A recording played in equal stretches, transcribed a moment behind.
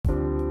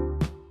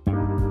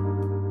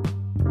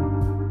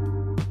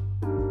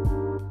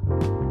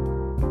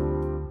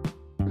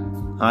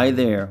Hi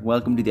there,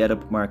 welcome to the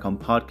Edit Marcom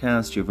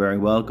podcast. You're very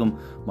welcome.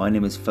 My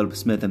name is Philip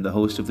Smith, I'm the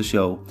host of the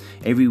show.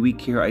 Every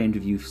week here I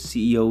interview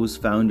CEOs,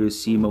 founders,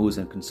 CMOs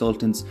and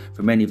consultants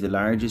for many of the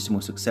largest and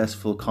most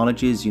successful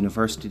colleges,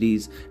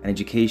 universities and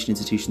education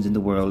institutions in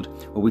the world,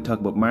 where we talk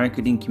about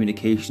marketing,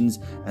 communications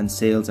and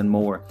sales and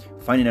more,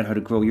 finding out how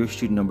to grow your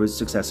student numbers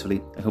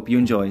successfully. I hope you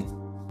enjoy.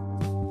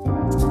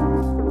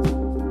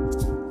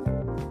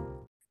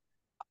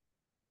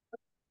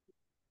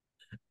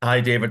 Hi,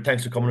 David.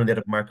 Thanks for coming on the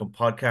Edit Markham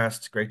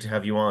podcast. Great to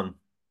have you on.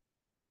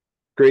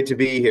 Great to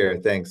be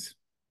here. Thanks.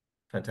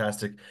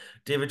 Fantastic.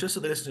 David, just so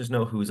the listeners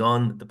know who's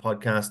on the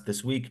podcast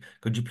this week,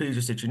 could you please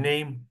just state your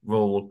name,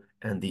 role,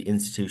 and the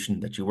institution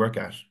that you work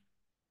at?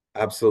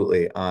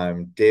 Absolutely.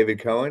 I'm David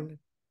Cohen,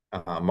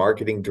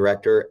 Marketing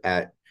Director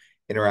at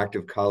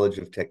Interactive College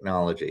of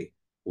Technology.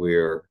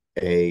 We're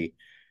a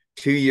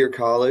 2-year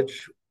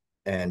college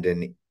and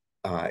an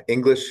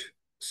English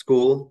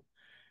school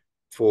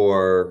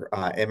for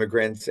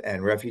immigrants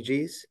and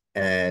refugees.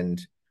 And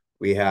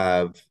we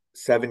have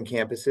 7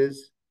 campuses,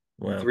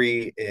 Wow,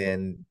 3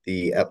 in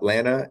the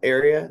Atlanta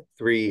area,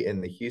 3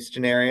 in the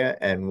Houston area,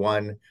 and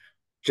 1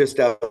 just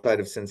outside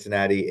of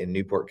Cincinnati in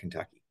Newport,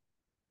 Kentucky.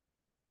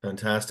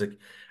 fantastic.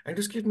 And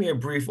just give me a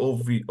brief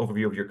overview of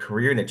your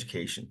career in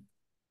education.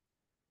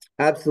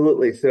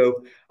 Absolutely.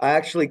 So I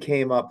actually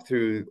came up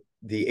through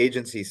the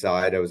agency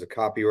side. I was a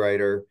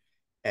copywriter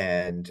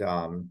and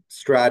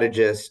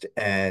strategist,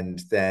 and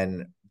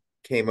then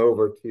came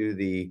over to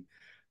the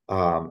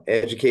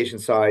education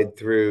side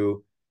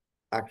through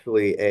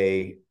actually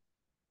a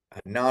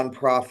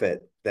nonprofit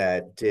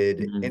that did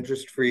Mhm.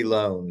 interest-free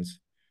loans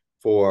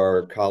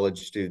for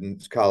college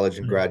students, college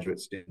and Right. graduate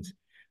students.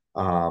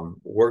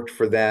 Worked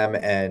for them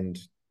and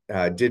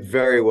did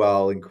very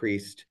well,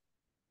 increased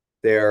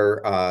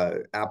their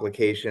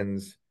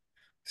applications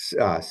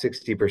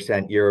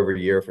 60% year over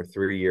year for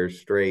 3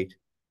 years straight,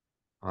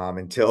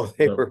 until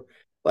they Well, were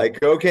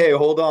like, okay,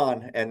 hold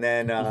on. And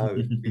then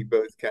we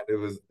both kind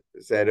of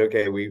said,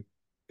 okay, we've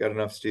got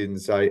enough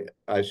students.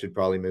 I should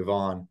probably move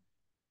on.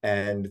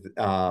 And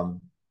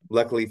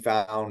luckily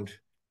found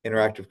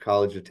Interactive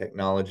College of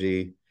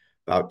Technology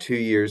about 2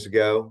 years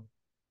ago.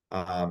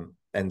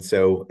 And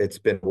so it's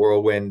been a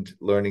whirlwind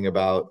learning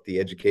about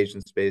the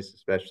education space,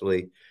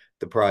 especially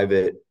the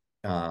private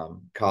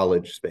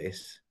college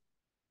space.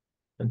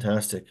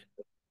 fantastic.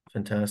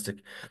 Fantastic.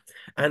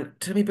 And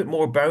tell me a bit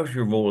more about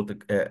your role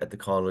at the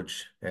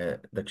college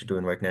that you're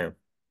doing right now.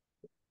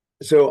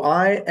 So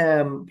I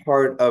am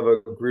part of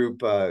a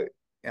group, uh,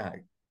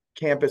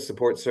 campus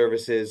support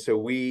services. So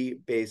we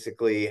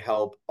basically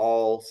help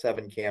all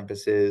 7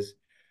 campuses.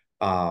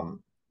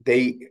 Um,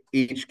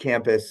 each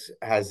campus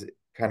has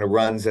kind of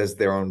runs as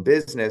their own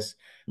business,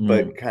 Mm,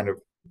 but kind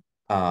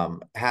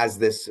of has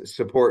this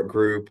support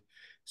group.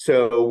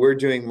 So we're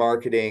doing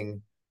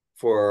marketing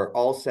for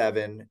all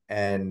 7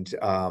 and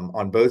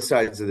on both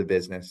sides of the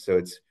business. So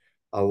it's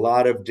a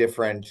lot of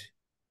different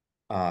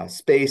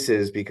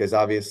spaces because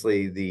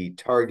obviously the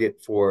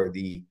target for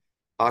the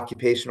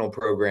occupational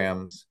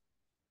programs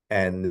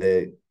and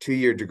the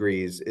 2-year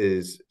degrees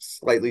is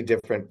slightly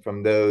different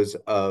from those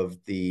of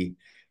the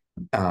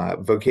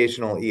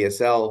vocational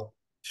ESL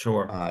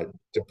sure. uh,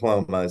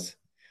 diplomas.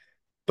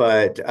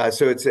 But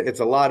so it's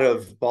a lot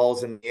of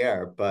balls in the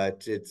air,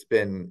 but it's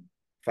been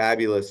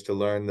fabulous to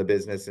learn the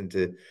business and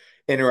to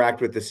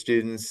interact with the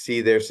students,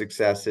 see their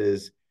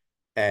successes,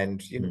 and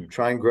Mm,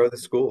 try and grow the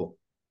school.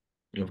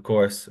 of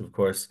course, of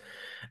course.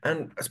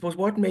 And I suppose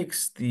what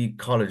makes the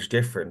college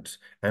different,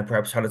 and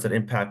perhaps how does that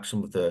impact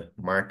some of the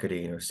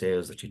marketing or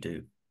sales that you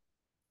do?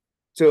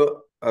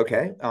 So,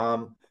 okay.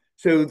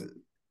 So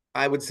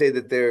I would say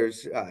that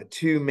there's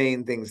 2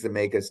 main things that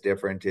make us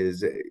different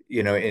is,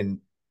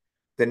 in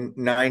the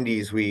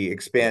 90s, we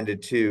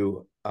expanded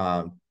to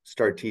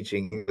start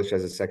teaching English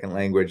as a second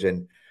language.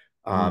 And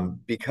Mm,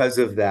 because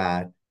of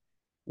that,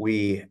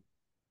 we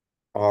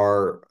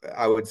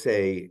I would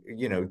say,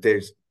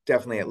 there's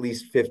definitely at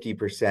least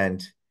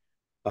 50%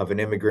 of an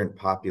immigrant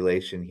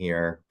population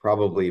here,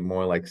 probably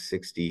more like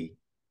 60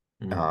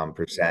 mm,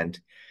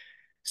 percent.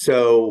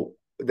 So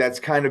that's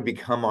kind of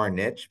become our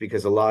niche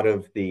because a lot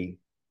of the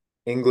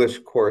English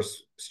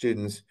course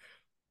students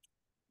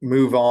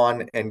move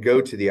on and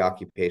go to the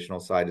occupational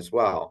side as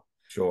well.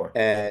 sure.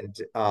 And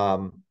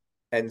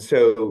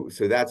so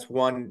that's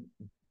one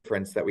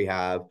difference that we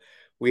have.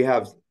 We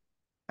have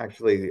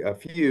actually a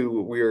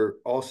few. We're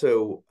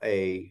also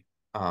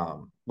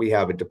we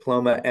have a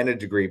diploma and a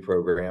degree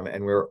program,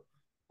 and we're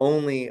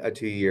only a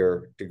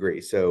 2-year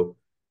degree. So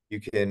you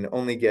can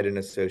only get an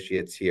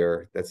associate's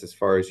here. That's as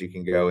far as you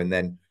can go. And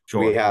then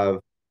we Sure. have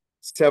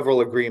several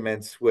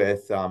agreements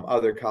with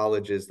other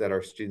colleges that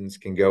our students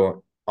can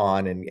go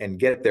on and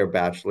get their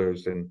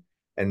bachelor's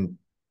and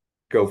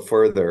go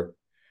further.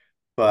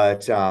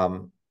 But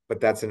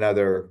that's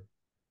another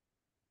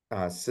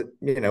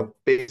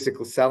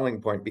basically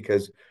selling point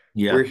because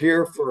Yeah.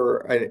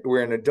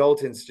 we're an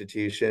adult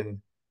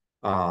institution,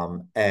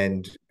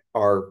 and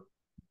our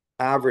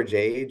average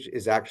age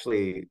is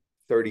actually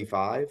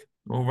 35.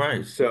 All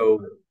right. So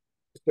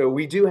So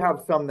we do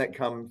have some that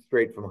come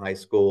straight from high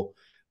school,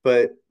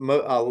 but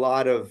a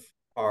lot of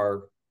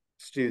our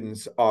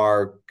students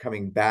are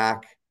coming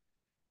back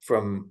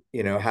from,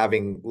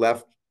 having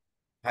left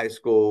high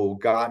school,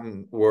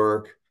 gotten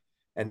work,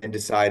 and then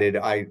decided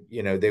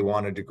they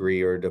want a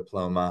degree or a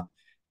diploma.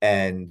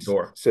 And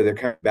Sure. so they're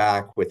coming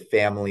back with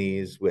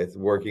families, with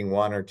working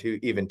one or two,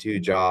 even two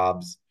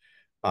jobs.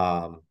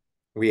 Um,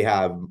 we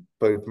have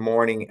both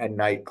morning and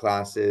night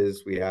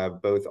classes. We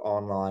have both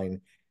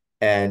online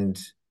and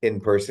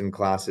in-person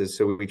classes.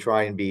 So we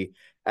try and be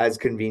as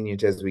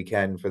convenient as we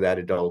can for that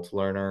adult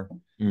learner.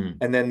 Mm.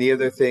 And then the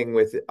other thing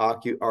with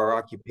our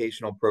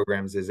occupational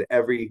programs is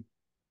every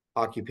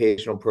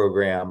occupational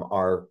program,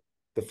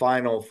 the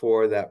final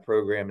for that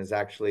program is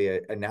actually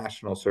a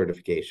national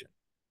certification.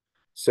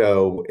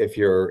 So if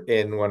you're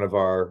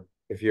part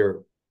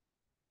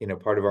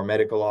of our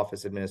medical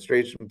office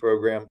administration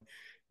program,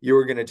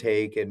 you're going to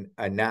take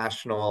a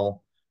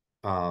national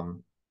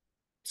um,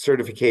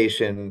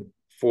 certification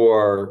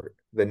for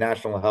the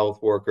national health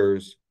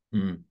workers,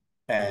 Mm.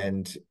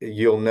 and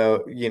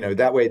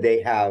that way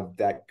they have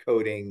that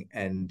coding,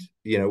 and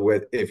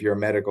if you're a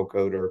medical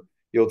coder,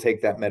 you'll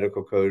take that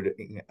medical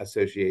coding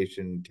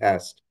association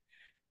test,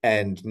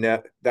 and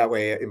that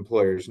way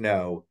employers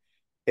know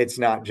it's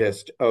not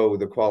just, oh,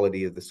 the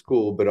quality of the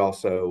school, but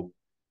also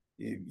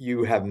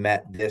you have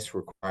met this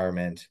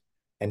requirement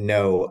and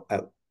know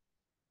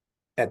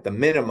at the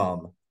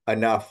minimum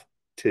enough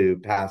to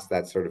pass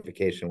that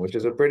certification, which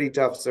is a pretty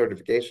tough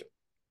certification.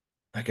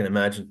 I can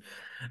imagine.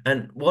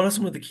 And what are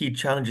some of the key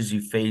challenges you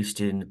faced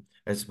in,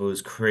 I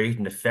suppose,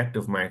 creating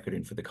effective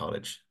marketing for the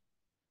college?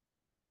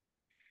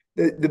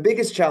 The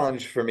biggest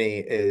challenge for me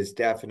is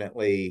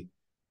definitely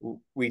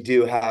we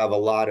do have a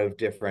lot of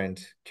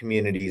different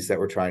communities that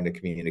we're trying to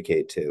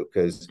communicate to,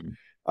 because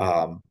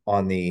Mm.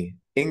 on the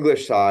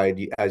English side,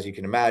 as you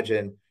can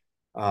imagine,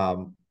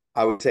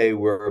 I would say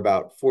we're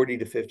about 40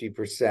 to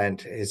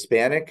 50%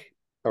 Hispanic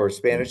or Mm.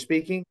 Spanish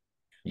speaking,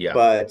 Yeah,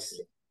 but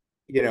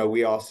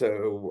we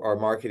also are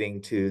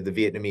marketing to the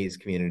Vietnamese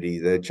community,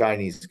 the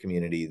Chinese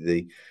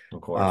community,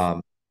 of course.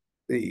 um,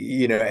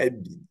 you know,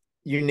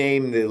 you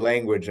name the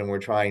language, and we're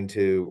trying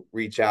to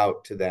reach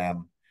out to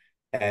them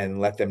and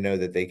let them know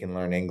that they can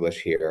learn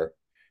English here.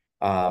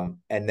 And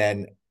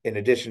then in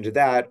addition to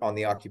that, on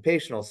the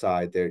occupational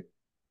side,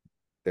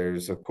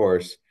 there's, of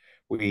course,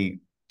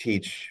 we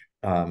teach,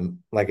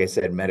 like I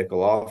said,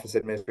 medical office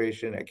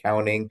administration,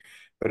 accounting,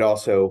 but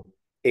also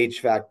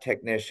HVAC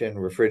technician,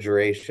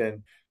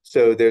 refrigeration.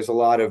 So there's a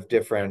lot of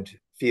different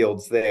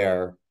fields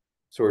there.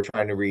 So we're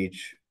trying to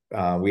reach,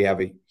 we have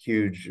a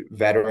huge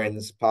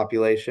veterans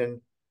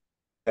population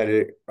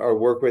that are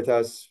work with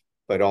us,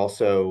 but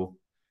also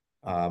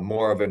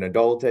more of an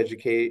adult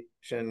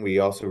education. We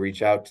also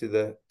reach out to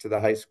the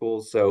high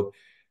schools. So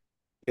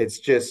it's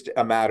just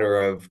a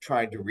matter of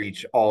trying to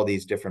reach all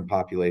these different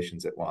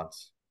populations at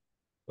once.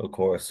 Of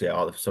course,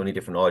 yeah, so many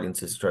different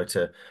audiences to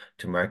try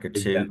to market to.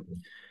 Exactly.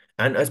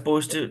 And I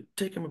suppose to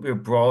take a maybe a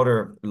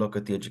broader look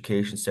at the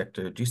education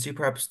sector, do you see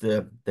perhaps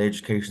the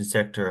education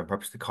sector and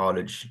perhaps the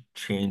college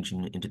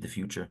changing into the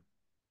future?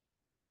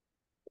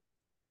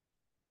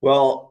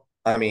 Well,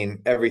 I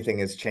mean, everything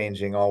is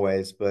changing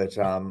always, but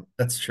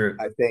That's true.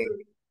 I think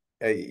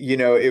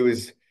it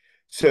was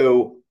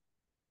so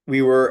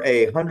we were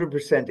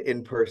 100%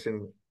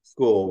 in-person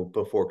school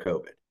before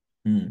COVID.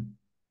 Mm.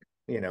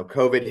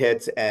 COVID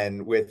hits,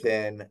 and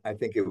within, I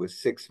think it was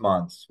 6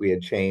 months, we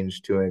had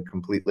changed to a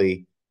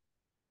completely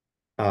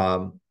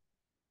um,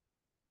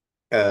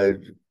 uh,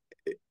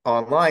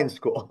 online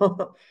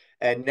school.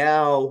 And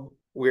now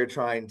we're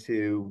trying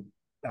to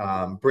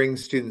bring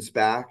students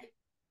back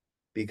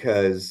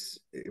because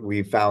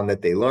we found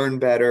that they learn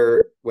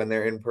better when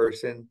they're in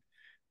person.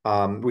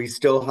 We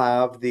still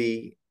have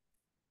the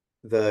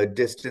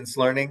distance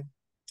learning,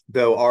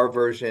 though our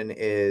version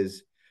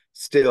is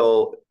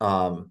still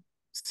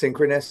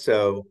synchronous.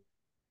 So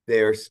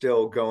they're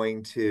still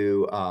going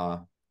to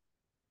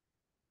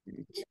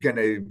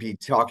be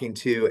talking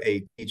to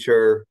a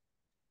teacher,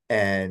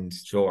 and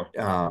Sure.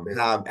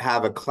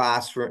 have a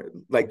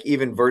classroom, like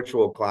even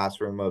virtual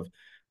classroom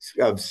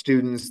of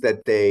students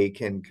that they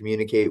can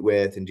communicate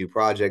with and do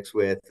projects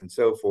with and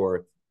so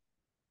forth.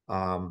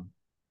 Um,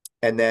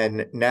 and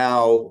then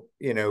now,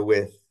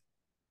 with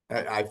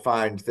I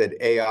find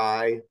that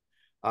AI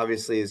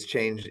obviously is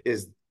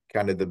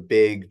kind of the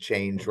big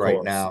change Of right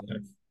course. now Yeah.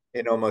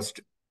 in almost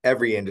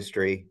every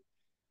industry.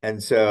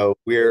 And so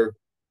we're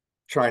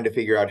trying to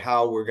figure out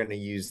how we're going to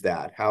use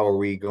that. How are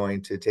we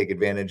going to take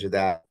advantage of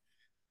that?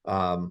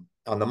 On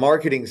the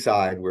marketing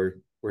side, we're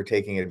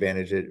taking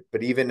advantage of it,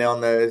 but even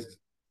on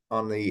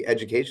the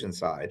education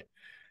side,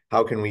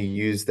 how can we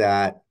use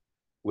that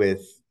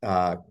with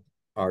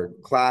our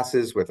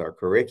classes, with our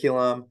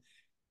curriculum, Mm.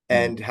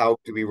 and how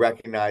do we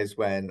recognize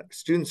when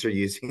students are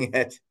using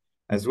it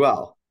as Mm.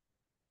 well?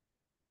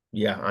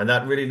 Yeah, and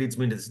that really leads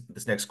me to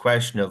this next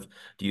question of,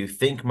 do you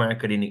think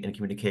marketing and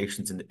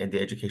communications in the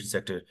education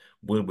sector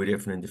will be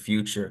different in the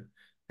future?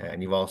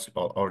 And you've also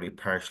already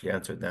partially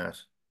answered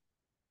that.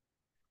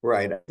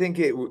 Right. I think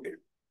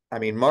I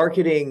mean,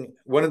 marketing,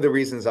 one of the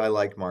reasons I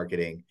like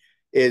marketing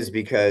is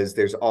because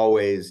there's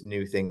always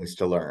new things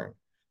to learn.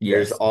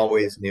 There's Yes.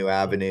 always new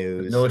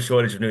There's no avenues.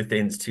 shortage of new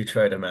things to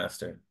try to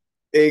master.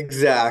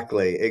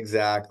 Exactly,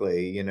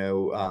 exactly.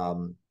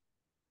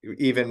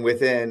 Even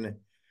within,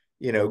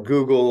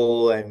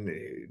 Google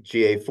and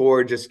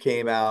GA4 just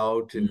came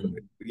out, and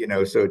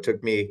Mm, so it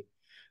took me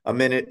a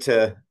minute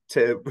to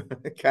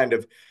kind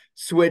of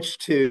switch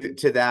to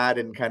that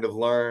and kind of of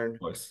learn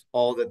course.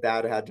 all that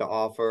that had to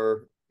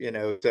offer.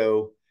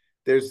 So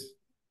there's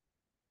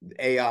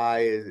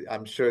AI.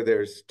 I'm sure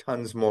there's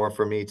tons more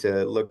for me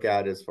to look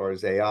at as far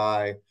as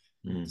AI.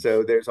 Mm,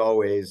 So there's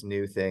always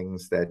new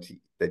things that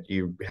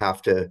you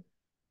have to,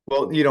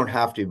 well, you don't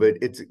have to, but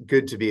it's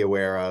good to be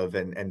aware of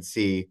and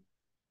see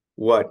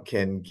what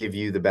can give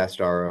you the best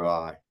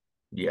ROI.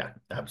 yeah,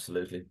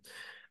 absolutely.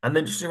 And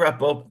then just to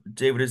wrap up,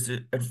 David, is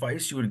the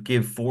advice you would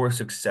give for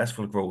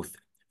successful growth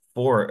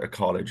for a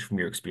college from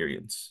your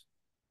experience?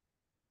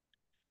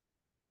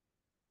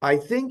 I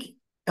think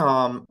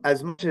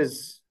as much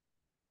as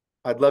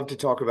I'd love to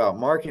talk about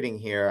marketing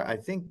here, I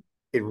think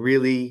it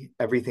really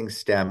everything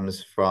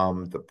stems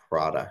from the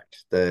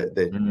product, the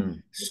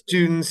Mm,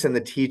 students and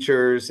the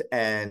teachers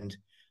and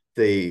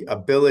the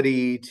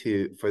ability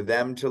to for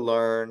them to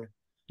learn,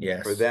 for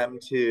yes. them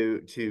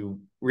to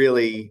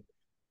really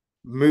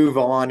move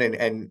on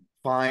and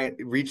find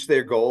reach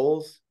their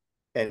goals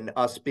and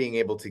us being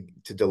able to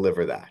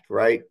deliver that,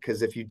 right?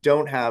 Because if you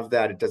don't have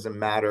that, it doesn't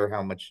matter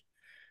how much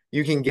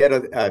you can get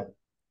a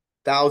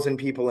thousand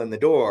people in the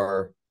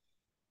door,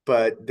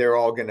 but they're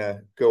all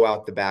gonna go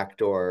out the back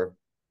door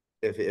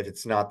if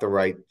it's not the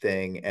right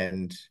thing.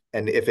 And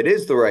if it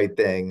is the right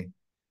thing,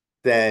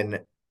 then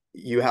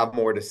you have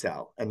more to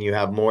sell and you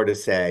have more to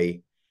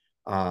say.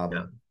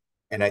 Yeah.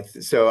 And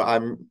so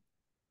I'm,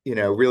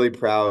 really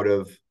proud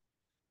of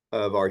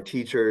our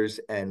teachers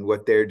and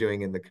what they're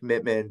doing in the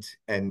commitment.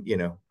 And,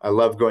 I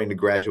love going to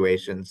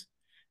graduations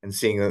and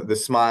seeing the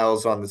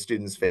smiles on the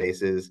students'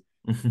 faces,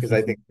 because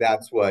I think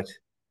that's what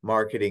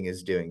marketing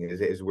is doing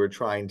is we're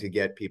trying to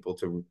get people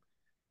to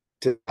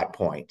that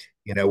point.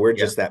 We're Yeah.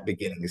 just that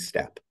beginning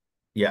step.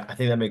 Yeah, I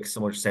think that makes so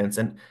much sense.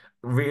 And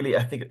really,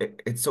 I think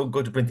it's so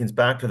good to bring things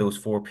back to those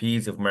four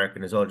P's of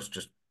marketing as well,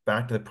 just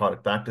back to the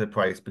product, back to the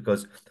price,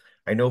 because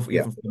I know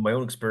Yeah, even from my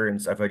own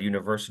experience, I've had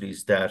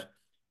universities that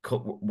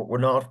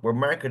we're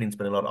marketing,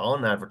 spending a lot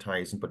on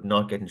advertising, but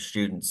not getting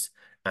students.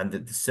 And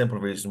the simple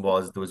reason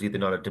was there was either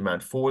not a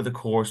demand for the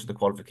course or the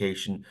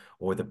qualification,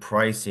 or the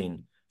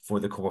pricing for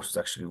the course was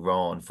actually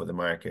wrong for the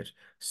market.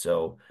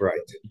 So right.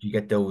 if you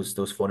get those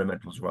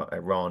fundamentals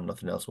wrong,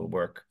 nothing else will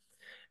work.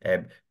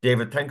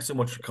 David, thanks so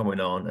much for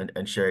coming on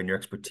and sharing your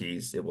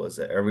expertise. It was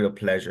a real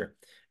pleasure.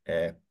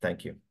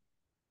 Thank you.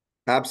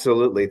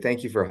 Absolutely.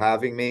 Thank you for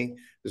having me.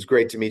 It was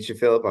great to meet you,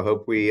 Philip. I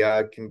hope we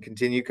can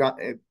continue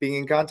being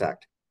in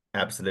contact.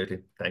 Absolutely.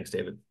 Thanks,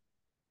 David.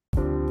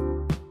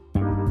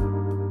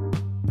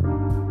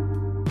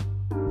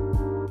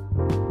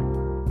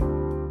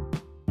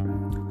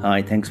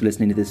 Hi, thanks for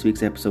listening to this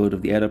week's episode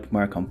of the EdUp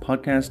Marcom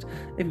podcast.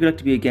 If you'd like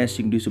to be a guest,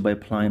 you can do so by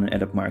applying on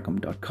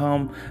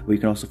edupmarcom.com, where you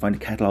can also find a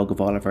catalogue of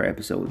all of our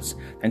episodes.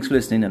 Thanks for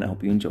listening, and I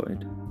hope you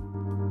enjoyed.